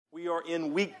are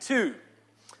in week 2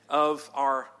 of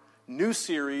our new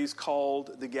series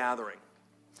called The Gathering.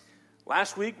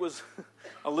 Last week was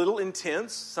a little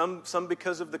intense, some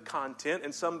because of the content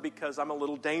and some because I'm a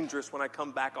little dangerous when I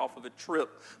come back off of a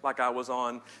trip like I was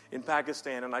on in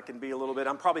Pakistan, and I can be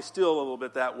I'm probably still a little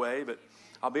bit that way, but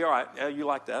I'll be all right. Yeah, you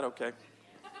like that? Okay.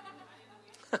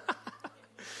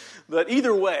 But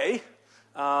either way,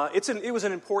 it was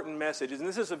an important message, and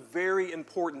this is a very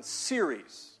important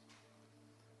series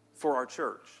for our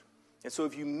church. And so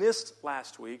if you missed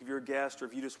last week, if you're a guest or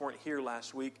if you just weren't here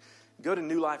last week, go to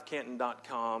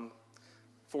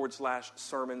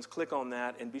newlifecanton.com/sermons, click on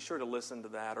that, and be sure to listen to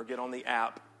that, or get on the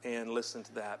app and listen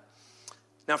to that.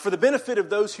 Now, for the benefit of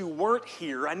those who weren't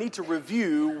here, I need to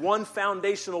review one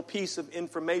foundational piece of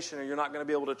information, or you're not going to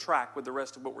be able to track with the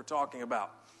rest of what we're talking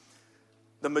about.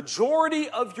 The majority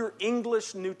of your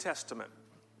English New Testament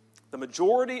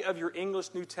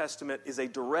is a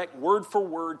direct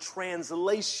word-for-word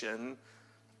translation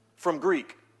from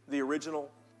Greek, the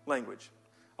original language,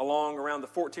 along around the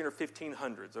 14 or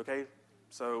 1500s, okay?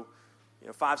 So,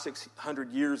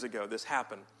 500-600 years ago this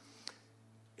happened.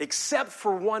 Except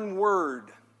for one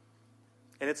word,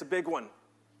 and it's a big one,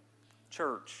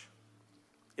 church.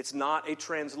 It's not a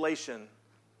translation,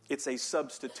 it's a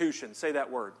substitution. Say that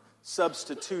word,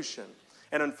 substitution.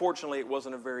 And unfortunately, it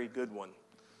wasn't a very good one.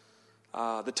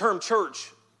 The term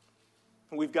church,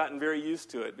 we've gotten very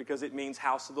used to it because it means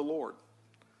house of the Lord.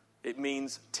 It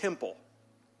means temple.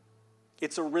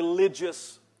 It's a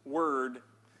religious word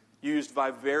used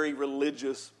by very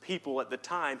religious people at the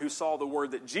time who saw the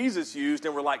word that Jesus used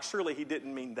and were like, surely he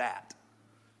didn't mean that.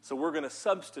 So we're going to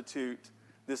substitute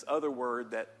this other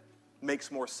word that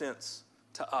makes more sense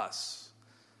to us.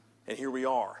 And here we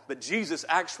are. But Jesus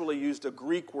actually used a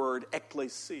Greek word,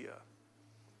 ekklesia,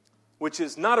 which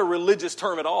is not a religious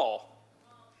term at all.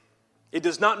 It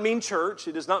does not mean church,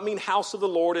 it does not mean house of the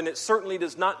Lord, and it certainly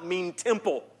does not mean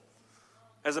temple.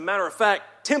 As a matter of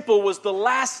fact, temple was the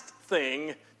last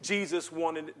thing Jesus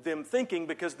wanted them thinking,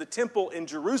 because the temple in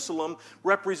Jerusalem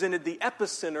represented the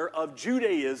epicenter of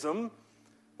Judaism,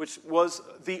 which was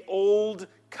the Old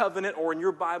Covenant, or in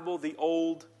your Bible, the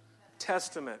Old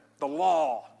Testament, the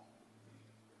law.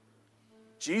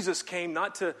 Jesus came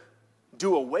not to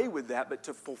do away with that, but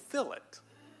to fulfill it,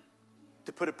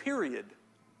 to put a period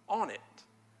on it,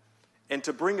 and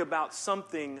to bring about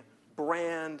something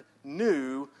brand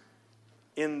new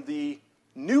in the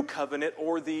New Covenant,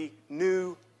 or the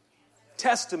New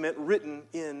Testament written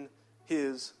in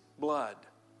His blood.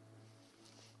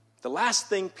 The last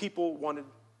thing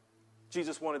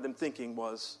Jesus wanted them thinking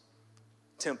was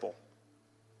temple.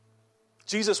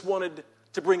 Jesus wanted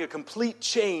to bring a complete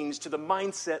change to the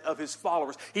mindset of His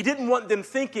followers. He didn't want them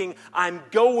thinking, I'm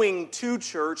going to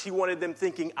church. He wanted them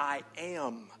thinking, I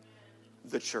am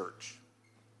the church.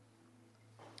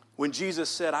 When Jesus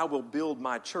said, I will build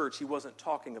my church, He wasn't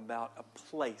talking about a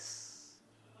place.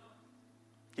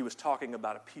 He was talking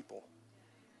about a people.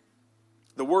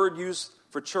 The word used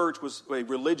for church was a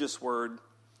religious word,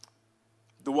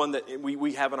 the one that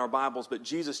we have in our Bibles, but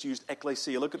Jesus used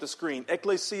ekklesia. Look at the screen.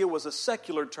 Ekklesia was a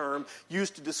secular term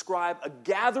used to describe a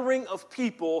gathering of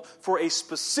people for a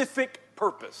specific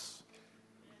purpose,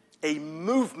 a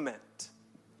movement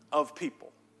of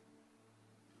people.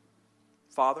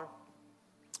 Father,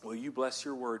 will you bless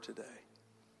your word today?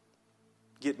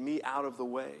 Get me out of the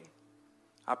way.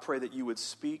 I pray that you would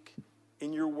speak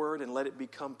in your word and let it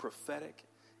become prophetic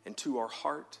into our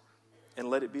heart,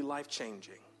 and let it be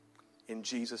life-changing. In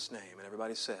Jesus' name. And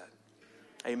everybody said,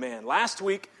 amen. Last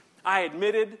week, I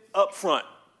admitted up front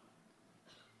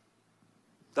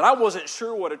that I wasn't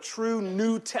sure what a true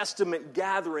New Testament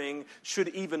gathering should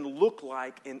even look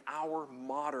like in our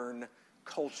modern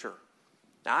culture.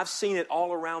 Now, I've seen it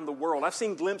all around the world. I've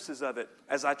seen glimpses of it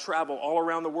as I travel all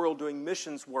around the world doing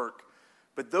missions work.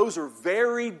 But those are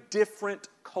very different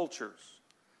cultures,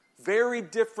 very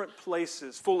different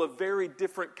places, full of very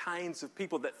different kinds of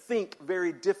people that think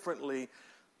very differently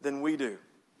than we do.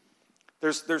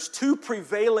 There's two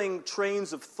prevailing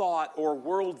trains of thought or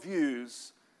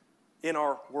worldviews in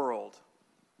our world: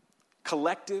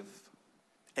 collective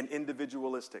and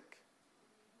individualistic.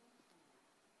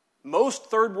 All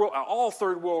third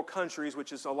world countries,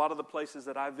 which is a lot of the places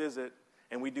that I visit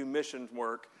and we do mission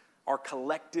work, are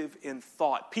collective in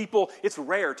thought. People, it's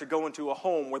rare to go into a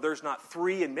home where there's not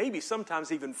 3 and maybe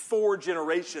sometimes even 4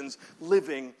 generations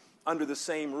living under the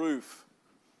same roof.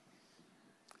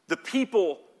 The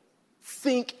people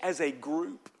think as a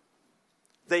group.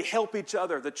 They help each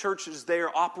other. The churches there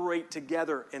operate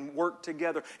together and work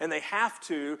together, and they have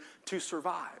to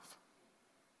survive.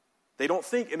 They don't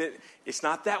think, and it's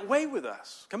not that way with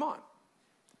us. Come on.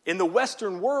 In the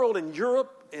Western world, in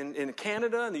Europe, in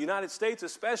Canada, in the United States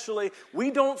especially,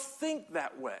 we don't think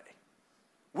that way.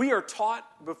 We are taught,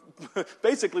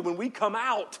 basically, when we come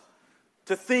out,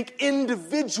 to think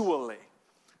individually,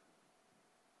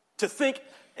 to think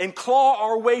and claw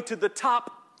our way to the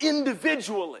top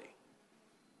individually.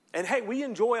 And hey, we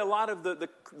enjoy a lot of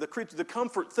the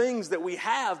comfort things that we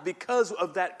have because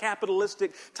of that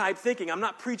capitalistic type thinking. I'm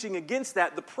not preaching against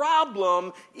that. The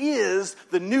problem is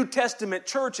the New Testament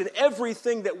church and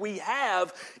everything that we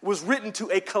have was written to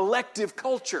a collective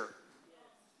culture.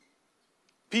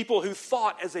 People who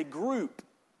thought as a group.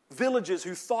 Villages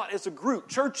who thought as a group.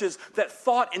 Churches that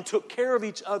thought and took care of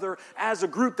each other as a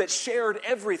group that shared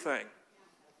everything.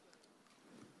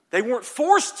 They weren't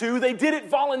forced to, they did it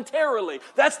voluntarily.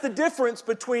 That's the difference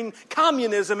between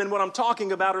communism and what I'm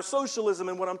talking about, or socialism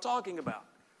and what I'm talking about.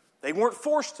 They weren't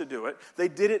forced to do it. They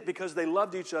did it because they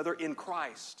loved each other in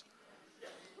Christ.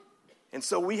 And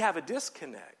so we have a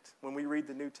disconnect when we read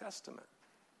the New Testament.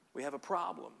 We have a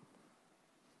problem.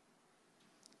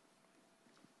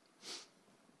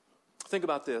 Think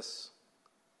about this.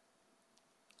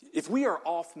 If we are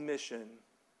off mission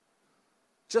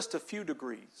just a few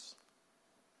degrees,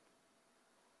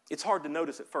 it's hard to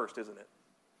notice at first, isn't it?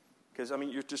 Because,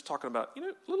 you're just talking about,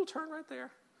 little turn right there.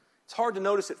 It's hard to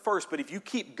notice at first, but if you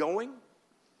keep going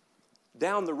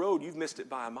down the road, you've missed it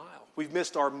by a mile. We've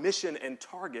missed our mission and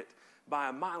target by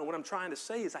a mile. And what I'm trying to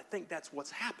say is I think that's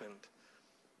what's happened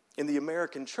in the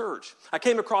American church. I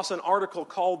came across an article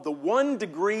called The 1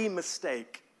 Degree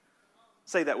Mistake.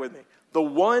 Say that with me. The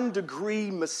 1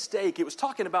 degree mistake. It was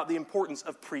talking about the importance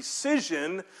of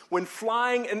precision when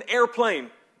flying an airplane.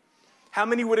 How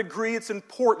many would agree it's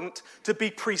important to be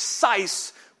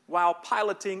precise while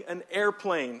piloting an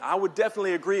airplane? I would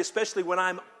definitely agree, especially when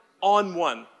I'm on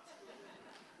one.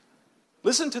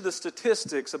 Listen to the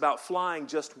statistics about flying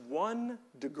just 1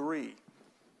 degree.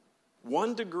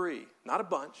 1 degree, not a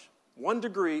bunch. 1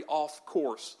 degree off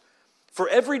course. For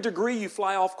every degree you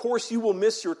fly off course, you will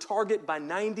miss your target by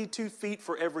 92 feet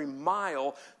for every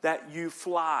mile that you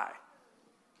fly.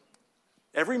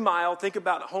 Every mile, think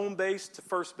about home base to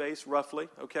first base, roughly,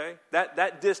 okay?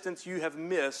 That distance you have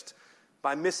missed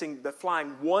by flying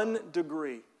 1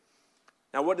 degree.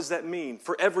 Now, what does that mean?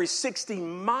 For every 60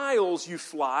 miles you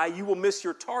fly, you will miss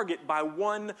your target by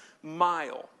 1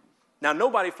 mile. Now,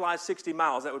 nobody flies 60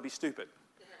 miles. That would be stupid.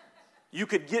 You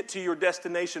could get to your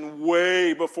destination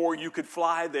way before you could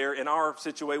fly there in our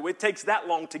situation. It takes that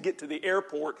long to get to the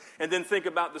airport and then think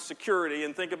about the security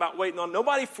and think about waiting on.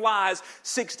 Nobody flies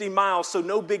 60 miles, so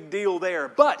no big deal there.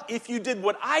 But if you did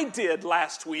what I did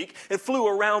last week and flew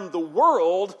around the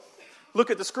world, look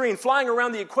at the screen. Flying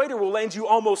around the equator will land you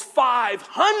almost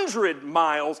 500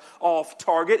 miles off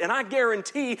target. And I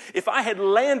guarantee if I had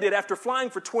landed after flying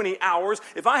for 20 hours,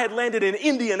 if I had landed in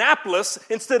Indianapolis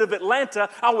instead of Atlanta,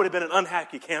 I would have been an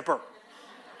unhappy camper.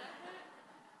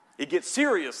 It gets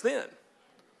serious then.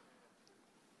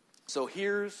 So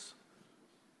here's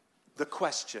the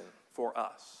question for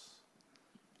us.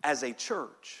 As a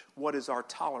church, what is our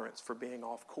tolerance for being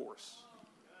off course?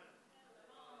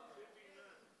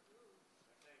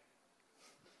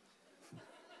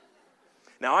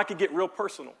 Now, I could get real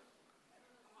personal.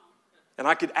 And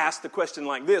I could ask the question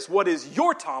like this: what is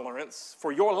your tolerance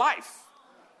for your life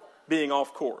being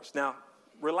off course? Now,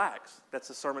 relax.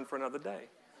 That's a sermon for another day.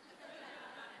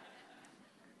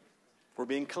 We're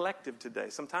being collective today.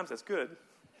 Sometimes that's good.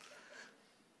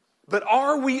 But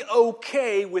are we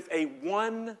okay with a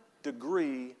 1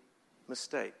 degree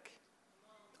mistake?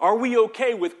 Are we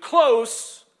okay with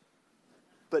close,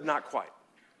 but not quite?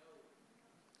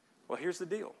 Well, here's the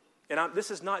deal. And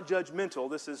this is not judgmental.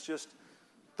 This is just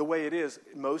the way it is.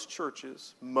 Most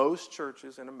churches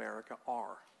in America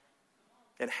are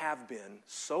and have been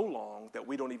so long that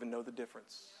we don't even know the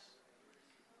difference.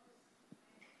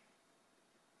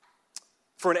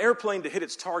 For an airplane to hit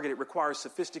its target, it requires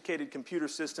sophisticated computer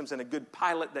systems and a good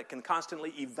pilot that can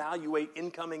constantly evaluate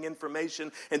incoming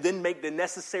information and then make the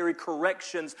necessary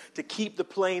corrections to keep the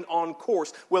plane on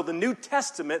course. Well, the New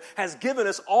Testament has given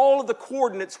us all of the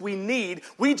coordinates we need.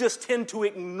 We just tend to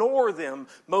ignore them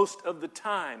most of the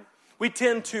time. We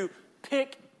tend to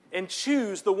pick and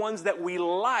choose the ones that we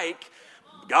like.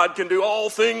 God can do all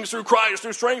things through Christ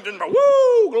who strengthens.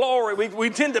 Woo, glory. We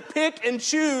tend to pick and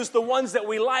choose the ones that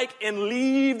we like and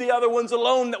leave the other ones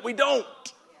alone that we don't.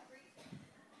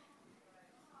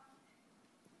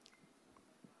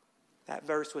 That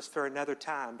verse was for another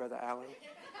time, Brother Allen.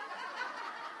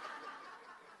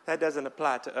 That doesn't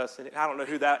apply to us. I don't know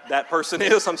who that person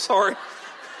is. I'm sorry.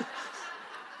 I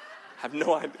have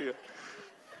no idea.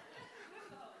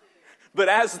 But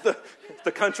as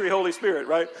the country Holy Spirit,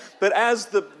 right? But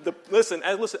as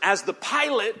as the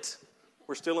pilot,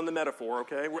 we're still in the metaphor,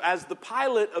 okay? As the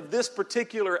pilot of this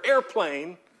particular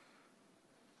airplane,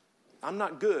 I'm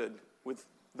not good with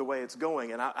the way it's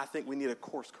going, and I think we need a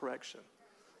course correction.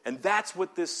 And that's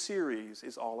what this series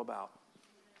is all about.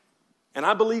 And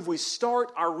I believe we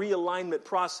start our realignment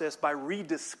process by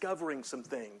rediscovering some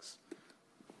things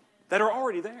that are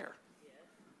already there.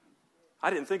 I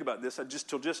didn't think about this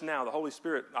till just now. The Holy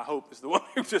Spirit, I hope, is the one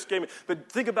who just gave me.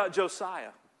 But think about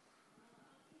Josiah.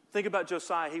 Think about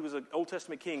Josiah. He was an Old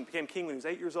Testament king, became king when he was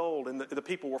 8 years old, and the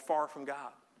people were far from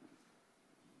God.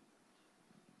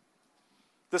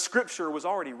 The scripture was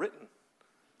already written.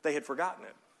 They had forgotten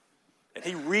it. And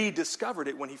he rediscovered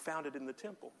it when he found it in the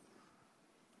temple.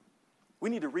 We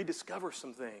need to rediscover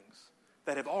some things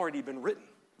that have already been written,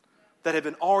 that have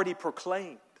been already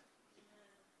proclaimed.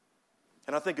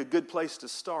 And I think a good place to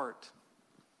start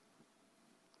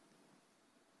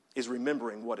is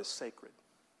remembering what is sacred.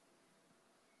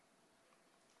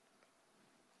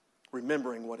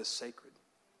 Remembering what is sacred.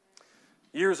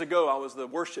 Years ago, I was the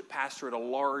worship pastor at a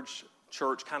large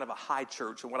church, kind of a high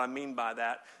church. And what I mean by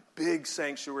that, big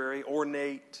sanctuary,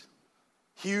 ornate,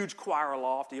 huge choir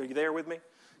loft. Are you there with me?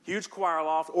 Huge choir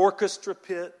loft, orchestra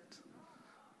pit.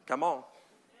 Come on.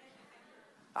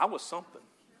 I was something.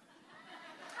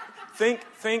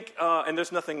 Think, and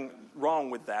there's nothing wrong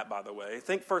with that, by the way.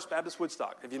 Think First Baptist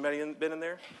Woodstock. Have you been in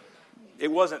there?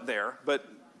 It wasn't there, but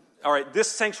all right,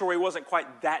 this sanctuary wasn't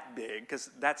quite that big, because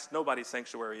nobody's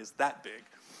sanctuary is that big,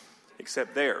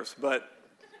 except theirs. But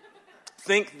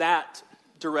think that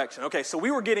direction. Okay, so we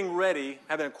were getting ready,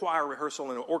 having a choir rehearsal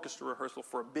and an orchestra rehearsal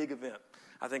for a big event.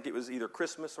 I think it was either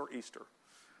Christmas or Easter.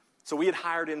 So we had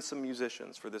hired in some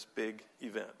musicians for this big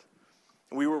event.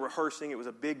 We were rehearsing. It was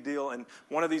a big deal. And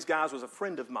one of these guys was a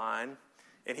friend of mine,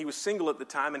 and he was single at the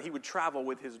time, and he would travel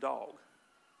with his dog.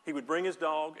 He would bring his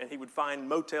dog, and he would find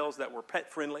motels that were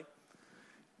pet-friendly.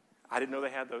 I didn't know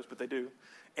they had those, but they do.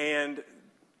 And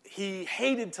he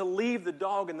hated to leave the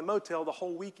dog in the motel the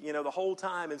whole week, the whole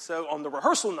time. And so on the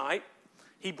rehearsal night,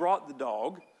 he brought the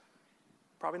dog.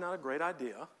 Probably not a great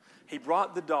idea. He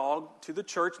brought the dog to the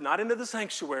church, not into the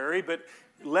sanctuary, but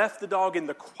left the dog in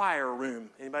the choir room.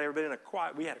 Anybody ever been in a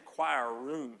choir? We had a choir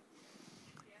room.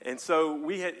 And so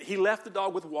he left the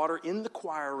dog with water in the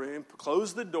choir room,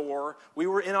 closed the door. We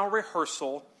were in our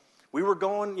rehearsal. We were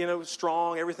going,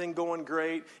 strong, everything going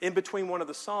great. In between one of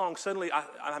the songs, suddenly I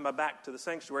had my back to the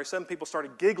sanctuary. Some people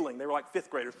started giggling. They were like fifth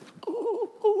graders. Ooh,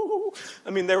 ooh.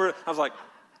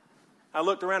 I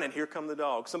looked around, and here come the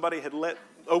dog. Somebody had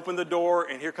opened the door,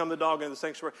 and here come the dog in the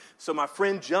sanctuary. So my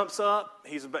friend jumps up.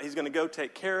 He's going to go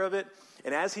take care of it.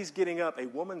 And as he's getting up, a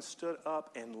woman stood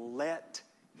up and let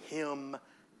him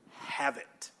have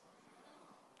it.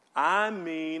 I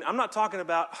mean, I'm not talking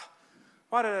about,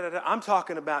 I'm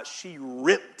talking about she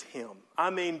ripped him. I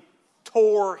mean,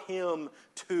 tore him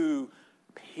to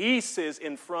pieces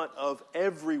in front of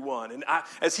everyone. And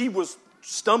as he was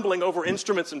stumbling over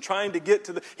instruments and trying to get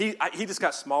to he just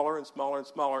got smaller and smaller and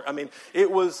smaller. I mean,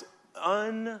 it was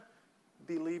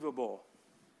unbelievable.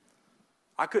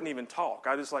 I couldn't even talk.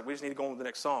 We just need to go on to the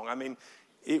next song. I mean,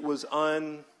 it was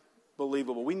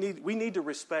unbelievable. We need to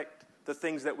respect the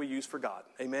things that we use for God.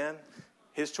 Amen?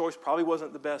 His choice probably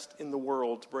wasn't the best in the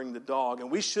world to bring the dog.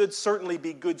 And we should certainly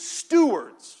be good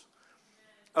stewards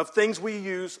of things we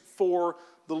use for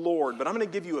the Lord. But I'm going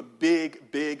to give you a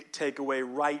big, big takeaway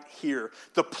right here.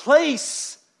 The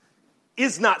place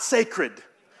is not sacred.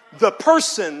 The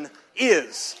person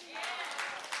is.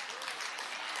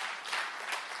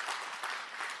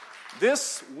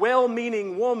 This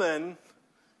well-meaning woman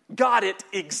got it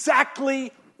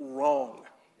exactly wrong.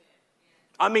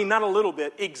 I mean, not a little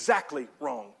bit, exactly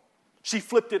wrong. She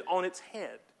flipped it on its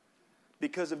head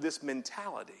because of this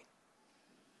mentality.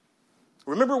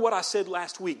 Remember what I said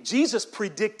last week. Jesus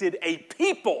predicted a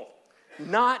people,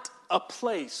 not a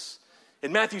place.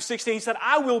 In Matthew 16, he said,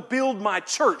 I will build my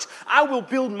church. I will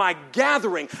build my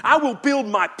gathering. I will build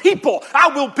my people. I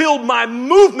will build my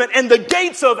movement, and the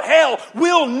gates of hell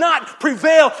will not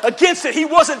prevail against it. He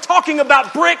wasn't talking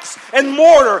about bricks and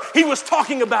mortar. He was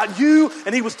talking about you,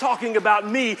 and he was talking about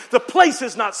me. The place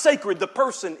is not sacred. The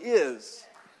person is.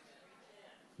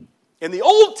 In the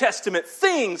Old Testament,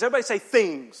 things, everybody say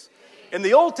things. In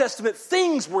the Old Testament,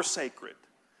 things were sacred.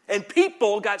 And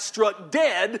people got struck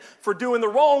dead for doing the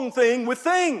wrong thing with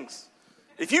things.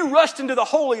 If you rushed into the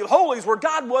Holy of Holies where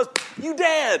God was, you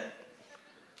dead.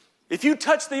 If you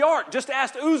touched the ark, just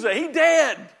ask Uzzah, he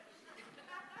dead.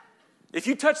 If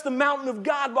you touched the mountain of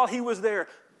God while he was there,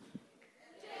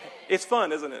 it's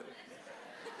fun, isn't it?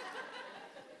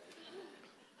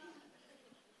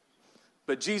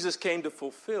 But Jesus came to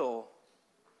fulfill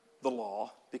the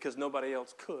law because nobody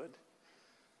else could.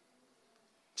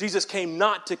 Jesus came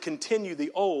not to continue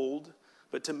the old,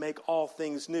 but to make all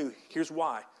things new. Here's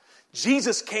why.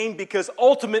 Jesus came because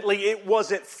ultimately it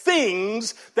wasn't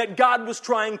things that God was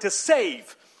trying to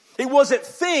save. It wasn't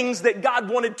things that God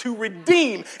wanted to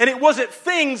redeem. And it wasn't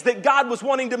things that God was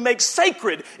wanting to make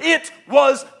sacred. It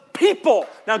was people.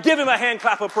 Now give him a hand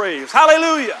clap of praise.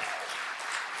 Hallelujah.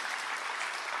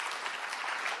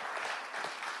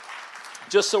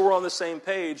 Just so we're on the same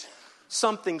page,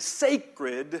 something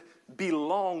sacred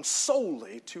belongs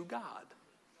solely to God.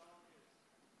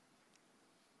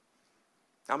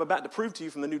 I'm about to prove to you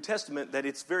from the New Testament that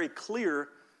it's very clear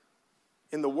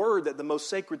in the Word that the most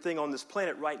sacred thing on this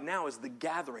planet right now is the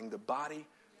gathering, the body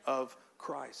of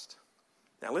Christ.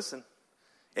 Now listen,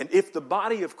 and if the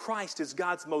body of Christ is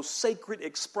God's most sacred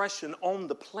expression on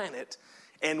the planet,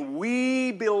 and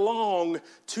we belong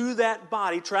to that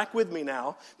body, track with me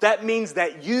now, that means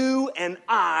that you and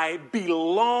I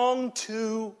belong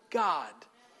to God.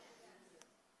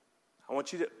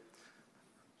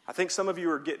 I think some of you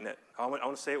are getting it. I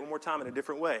want to say it one more time in a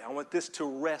different way. I want this to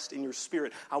rest in your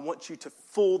spirit. I want you to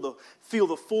feel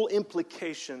the full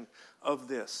implication of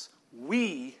this.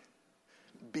 We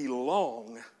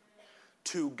belong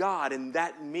to God, and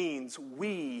that means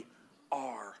we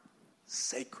are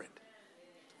sacred.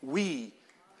 You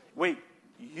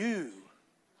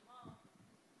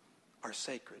are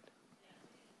sacred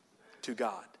to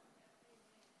God.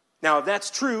 Now, if that's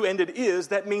true, and it is,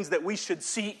 that means that we should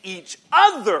see each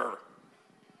other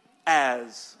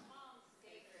as,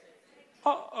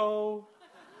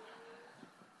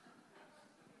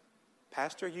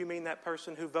 Pastor, you mean that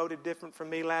person who voted different from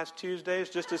me last Tuesday is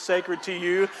just as sacred to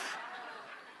you?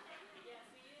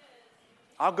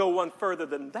 I'll go one further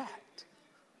than that.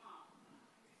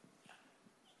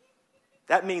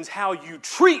 That means how you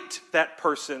treat that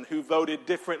person who voted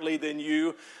differently than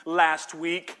you last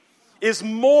week is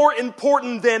more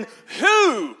important than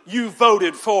who you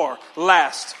voted for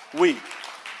last week.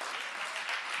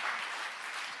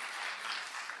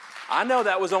 I know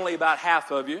that was only about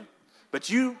half of you, but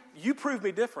you proved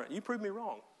me different. You proved me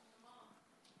wrong.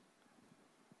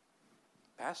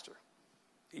 Pastor,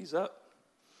 ease up.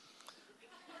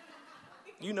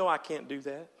 You know I can't do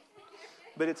that,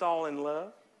 but it's all in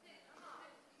love.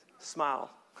 Smile.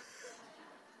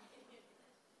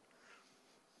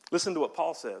 Listen to what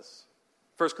Paul says.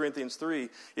 1 Corinthians 3.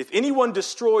 If anyone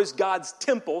destroys God's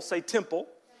temple, say temple,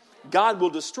 God will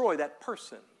destroy that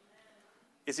person.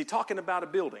 Is he talking about a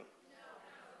building?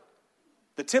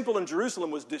 The temple in Jerusalem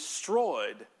was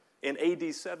destroyed in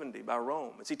AD 70 by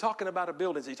Rome. Is he talking about a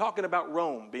building? Is he talking about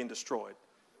Rome being destroyed?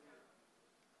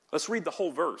 Let's read the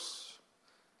whole verse.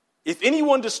 If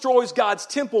anyone destroys God's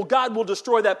temple, God will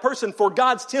destroy that person, for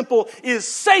God's temple is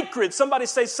sacred. Somebody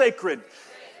say sacred.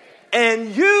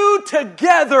 And you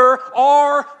together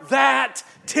are that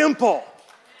temple.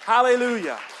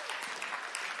 Hallelujah.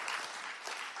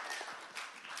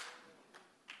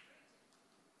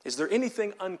 Is there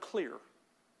anything unclear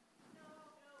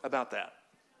about that?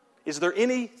 Is there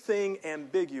anything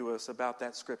ambiguous about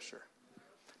that scripture?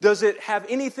 Does it have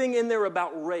anything in there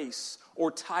about race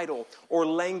or title or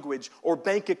language or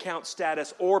bank account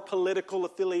status or political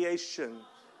affiliation?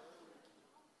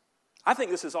 I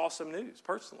think this is awesome news,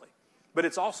 personally. But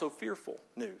it's also fearful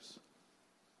news.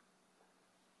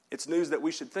 It's news that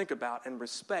we should think about and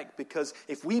respect, because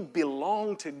if we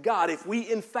belong to God, if we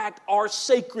in fact are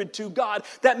sacred to God,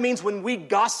 that means when we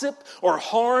gossip or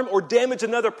harm or damage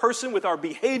another person with our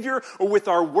behavior or with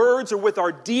our words or with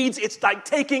our deeds, it's like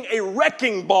taking a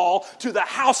wrecking ball to the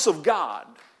house of God.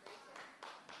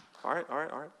 All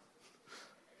right.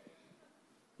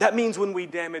 That means when we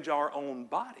damage our own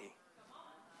body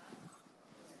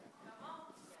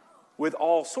with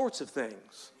all sorts of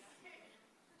things,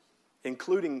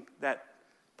 including that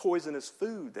poisonous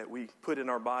food that we put in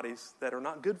our bodies that are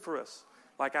not good for us.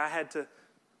 Like I had to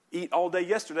eat all day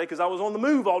yesterday because I was on the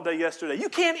move all day yesterday. You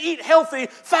can't eat healthy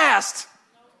fast.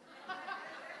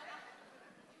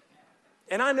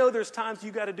 And I know there's times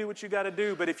you got to do what you got to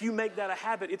do, but if you make that a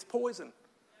habit, it's poison.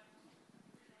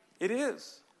 It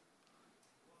is.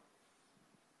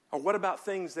 Or what about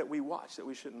things that we watch that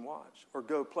we shouldn't watch? Or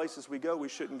go places we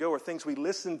shouldn't go? Or things we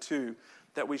listen to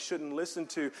that we shouldn't listen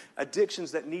to?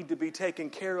 Addictions that need to be taken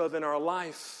care of in our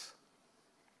life.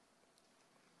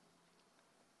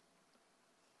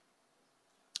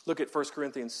 Look at 1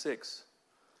 Corinthians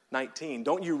 6:19.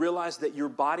 Don't you realize that your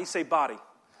body, say body,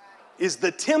 is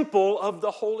the temple of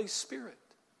the Holy Spirit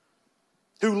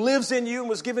who lives in you and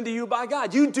was given to you by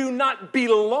God? You do not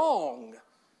belong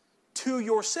to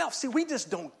yourself. See, we just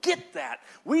don't get that.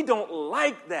 We don't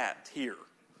like that here.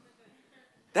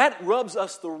 That rubs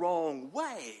us the wrong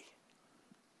way.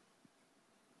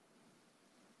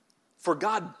 For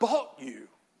God bought you.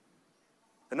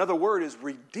 Another word is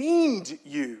redeemed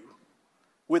you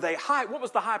with a high, what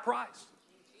was the high price?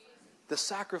 The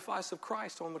sacrifice of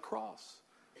Christ on the cross.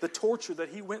 The torture that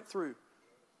he went through.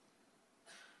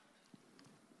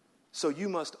 So you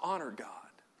must honor God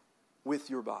with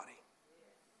your body.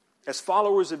 As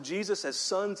followers of Jesus, as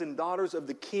sons and daughters of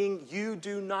the King, you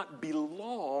do not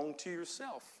belong to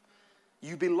yourself.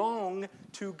 You belong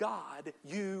to God.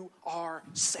 You are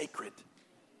sacred.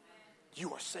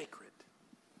 You are sacred.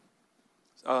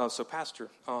 So, Pastor,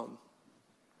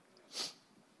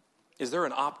 is there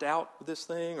an opt-out with this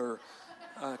thing? Or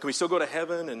can we still go to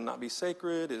heaven and not be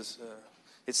sacred?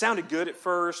 It sounded good at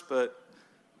first, but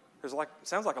it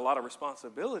sounds like a lot of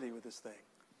responsibility with this thing.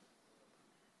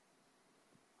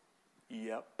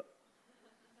 Yep.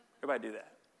 Everybody do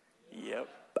that. Yep.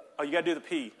 Oh, you got to do the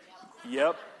P.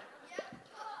 Yep.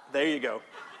 There you go.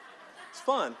 It's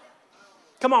fun.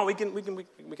 Come on, we got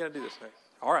to do this thing.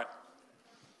 All right.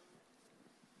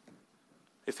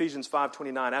 Ephesians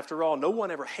 5:29. After all, no one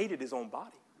ever hated his own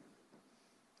body,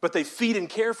 but they feed and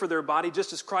care for their body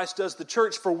just as Christ does the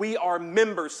church, for we are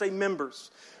members, say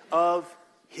members, of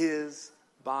his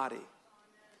body.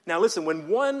 Now listen, when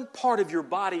one part of your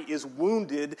body is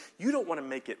wounded, you don't want to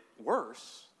make it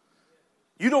worse.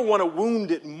 You don't want to wound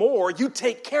it more. You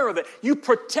take care of it. You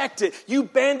protect it. You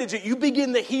bandage it. You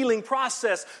begin the healing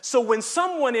process. So when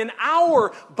someone in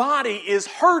our body is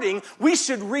hurting, we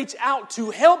should reach out to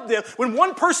help them. When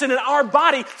one person in our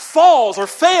body falls or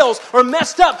fails or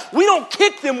messed up, we don't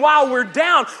kick them while we're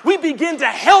down. We begin to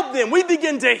help them. We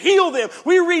begin to heal them.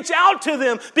 We reach out to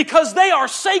them because they are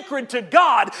sacred to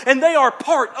God and they are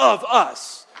part of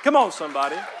us. Come on,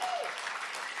 somebody.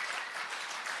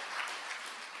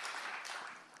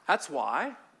 That's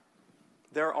why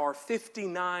there are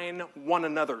 59 one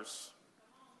another's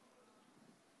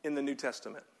in the New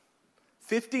Testament.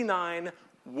 59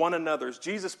 one another's.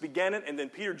 Jesus began it, and then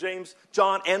Peter, James,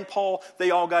 John, and Paul,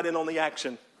 they all got in on the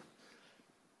action.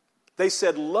 They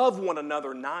said, love one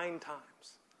another 9 times.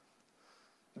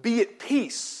 Be at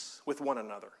peace with one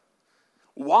another.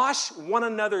 Wash one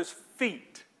another's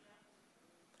feet.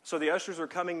 So the ushers are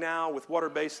coming now with water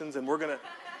basins, and we're going to...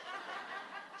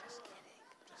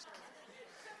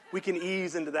 We can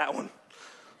ease into that one.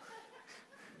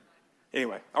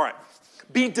 Anyway, all right.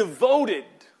 Be devoted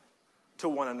to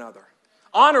one another.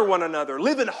 Honor one another.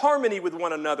 Live in harmony with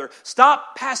one another.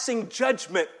 Stop passing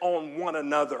judgment on one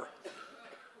another.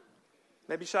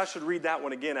 Maybe I should read that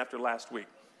one again after last week.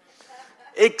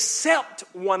 Accept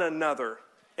one another.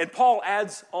 And Paul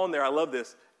adds on there, I love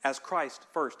this, as Christ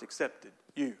first accepted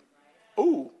you.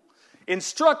 Ooh.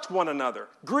 Instruct one another,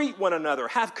 greet one another,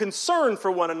 have concern for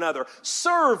one another,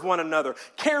 serve one another,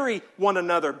 carry one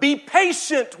another, be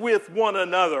patient with one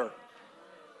another.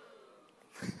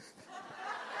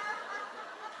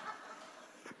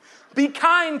 Be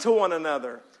kind to one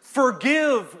another,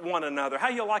 forgive one another. How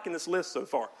are you liking this list so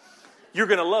far? You're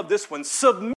going to love this one.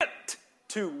 Submit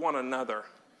to one another.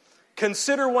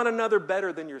 Consider one another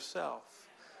better than yourself.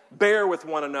 Bear with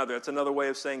one another. That's another way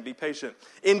of saying be patient.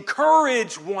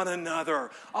 Encourage one another.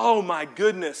 Oh my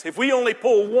goodness. If we only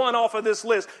pull one off of this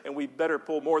list, and we better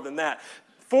pull more than that.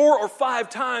 4 or 5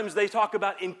 times they talk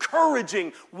about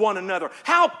encouraging one another.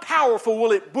 How powerful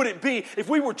would it be if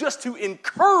we were just to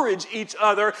encourage each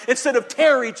other instead of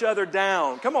tear each other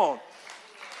down? Come on.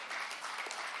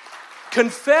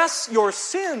 Confess your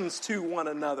sins to one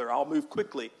another. I'll move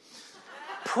quickly.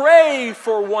 Pray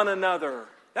for one another.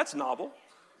 That's novel.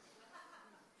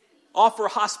 Offer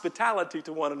hospitality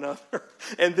to one another.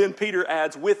 And then Peter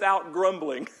adds, without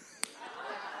grumbling.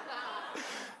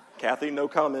 Kathy, no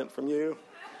comment from you.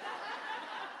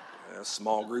 A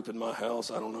small group in my house.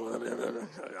 I don't know.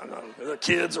 The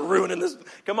kids are ruining this.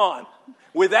 Come on.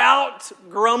 Without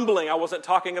grumbling. I wasn't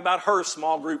talking about her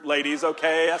small group, ladies,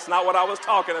 okay? That's not what I was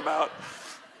talking about.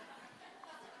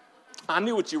 I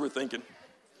knew what you were thinking.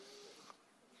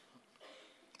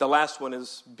 The last one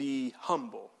is be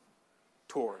humble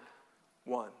toward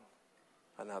one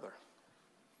another.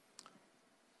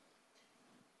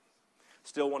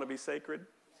 Still want to be sacred?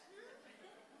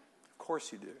 Of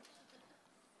course you do.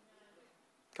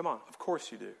 Come on, of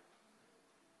course you do.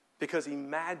 Because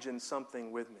imagine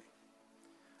something with me.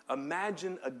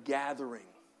 Imagine a gathering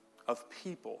of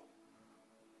people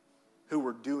who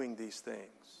were doing these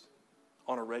things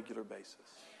on a regular basis.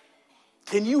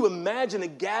 Can you imagine a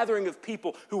gathering of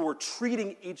people who were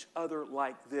treating each other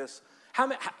like this?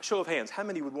 Show of hands, how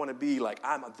many would want to be like,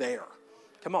 I'm there?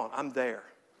 Come on, I'm there.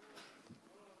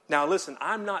 Now listen,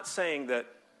 I'm not saying that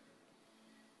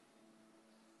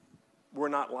we're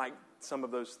not like some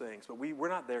of those things, but we're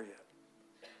not there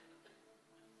yet.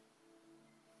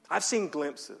 I've seen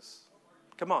glimpses.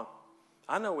 Come on.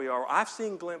 I know we are. I've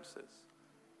seen glimpses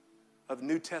of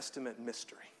New Testament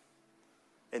mystery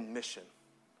and mission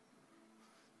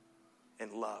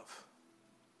and love.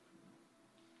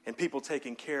 And people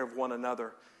taking care of one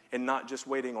another and not just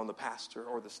waiting on the pastor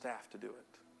or the staff to do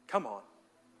it. Come on.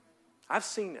 I've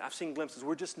seen it. I've seen glimpses.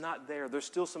 We're just not there. There's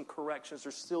still some corrections.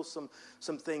 There's still some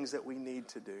things that we need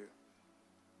to do.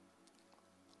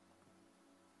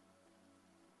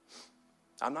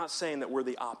 I'm not saying that we're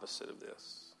the opposite of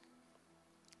this.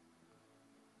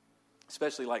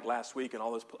 Especially like last week and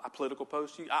all those political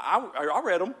posts. I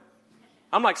read them.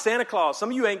 I'm like Santa Claus.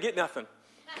 Some of you ain't get nothing.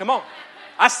 Come on.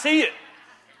 I see it.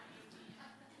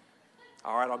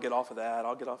 All right, I'll get off of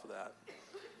that.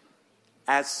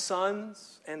 As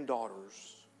sons and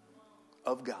daughters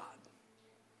of God,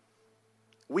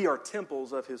 we are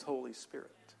temples of His Holy Spirit.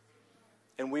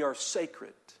 And we are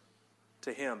sacred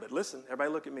to Him. But listen,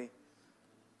 everybody look at me.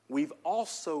 We've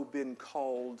also been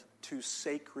called to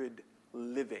sacred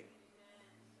living.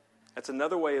 That's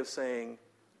another way of saying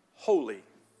holy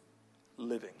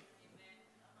living.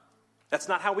 That's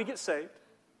not how we get saved,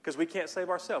 because we can't save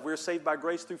ourselves. We are saved by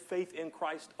grace through faith in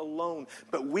Christ alone.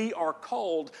 But we are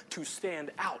called to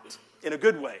stand out in a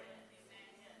good way.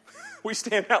 We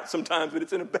stand out sometimes, but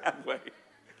it's in a bad way.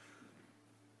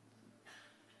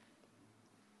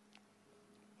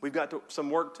 We've got some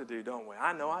work to do, don't we?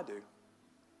 I know I do.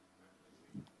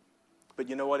 But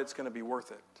you know what? It's going to be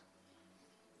worth it.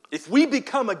 If we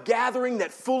become a gathering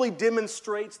that fully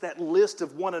demonstrates that list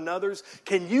of one another's,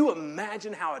 can you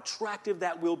imagine how attractive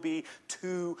that will be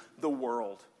to the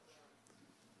world?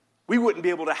 We wouldn't be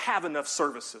able to have enough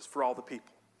services for all the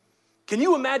people. Can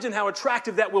you imagine how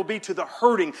attractive that will be to the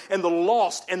hurting and the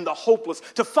lost and the hopeless?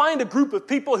 To find a group of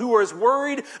people who are as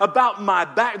worried about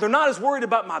they're not as worried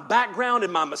about my background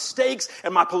and my mistakes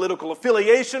and my political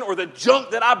affiliation or the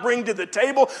junk that I bring to the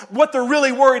table. What they're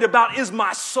really worried about is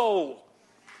my soul.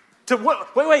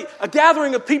 A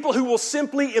gathering of people who will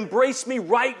simply embrace me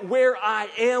right where I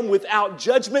am without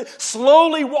judgment,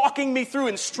 slowly walking me through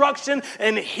instruction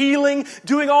and healing,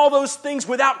 doing all those things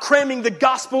without cramming the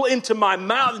gospel into my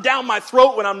mouth, down my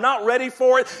throat when I'm not ready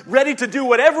for it, ready to do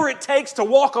whatever it takes to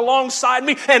walk alongside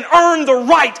me and earn the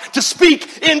right to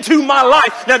speak into my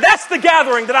life. Now that's the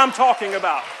gathering that I'm talking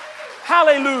about.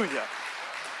 Hallelujah.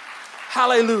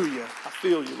 Hallelujah. I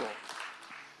feel you, Lord.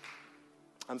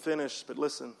 I'm finished, but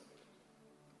listen.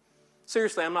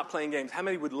 Seriously, I'm not playing games. How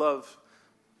many would love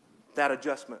that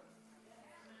adjustment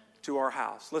to our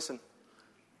house? Listen,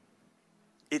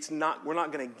 we're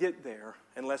not going to get there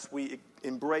unless we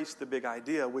embrace the big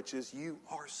idea, which is you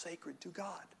are sacred to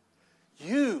God.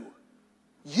 You.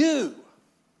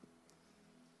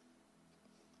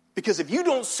 Because if you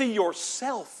don't see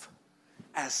yourself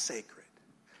as sacred,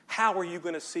 how are you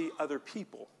going to see other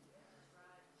people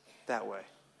that way?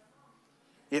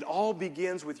 It all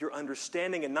begins with your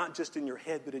understanding, and not just in your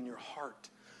head, but in your heart,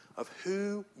 of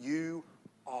who you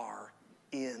are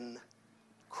in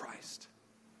Christ.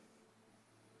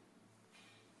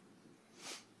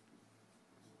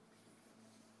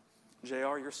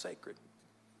 JR, you're sacred.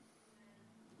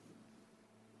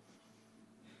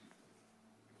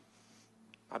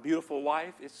 My beautiful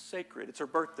wife is sacred. It's her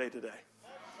birthday today.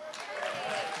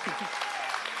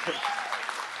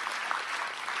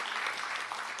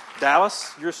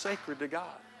 Dallas, you're sacred to God.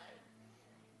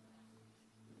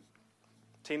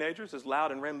 Teenagers, as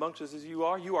loud and rambunctious as you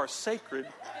are sacred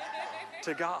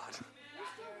to God.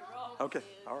 Okay,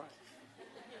 all right.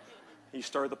 You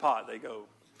stir the pot, they go.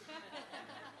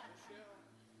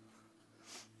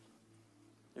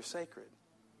 You're sacred.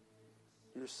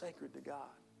 You're sacred to God,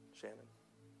 Shannon.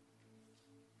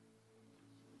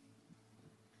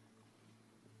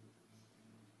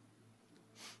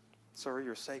 Sir,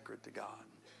 you're sacred to God.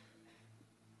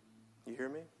 You hear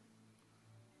me?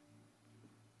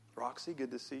 Roxy, good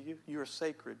to see you. You are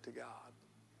sacred to God.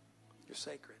 You're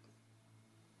sacred.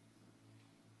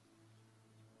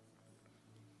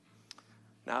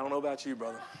 Now, I don't know about you,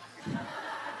 brother.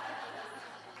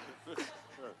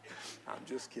 I'm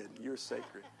just kidding. You're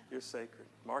sacred. You're sacred.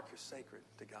 Mark, you're sacred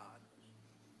to God.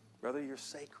 Brother, you're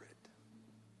sacred.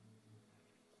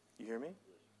 You hear me?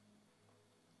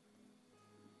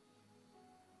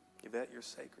 Yvette, you're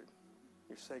sacred.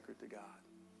 You're sacred to God.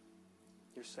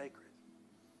 You're sacred.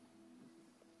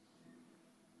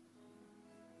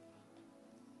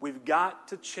 We've got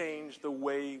to change the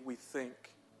way we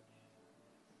think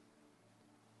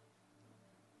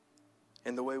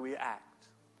and the way we act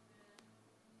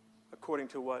according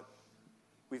to what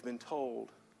we've been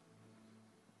told,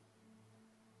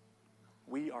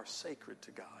 we are sacred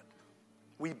to God.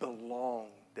 We belong,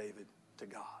 David, to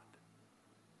God.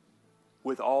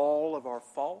 With all of our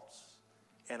faults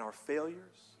and our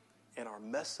failures and our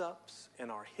mess-ups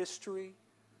and our history,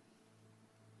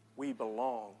 we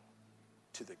belong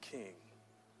to the King.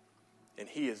 And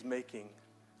He is making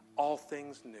all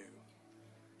things new.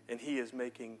 And He is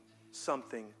making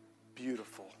something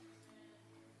beautiful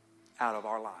out of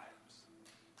our lives.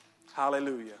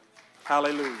 Hallelujah.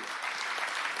 Hallelujah.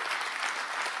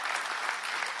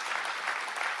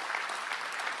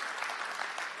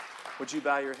 Would you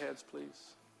bow your heads,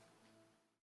 please?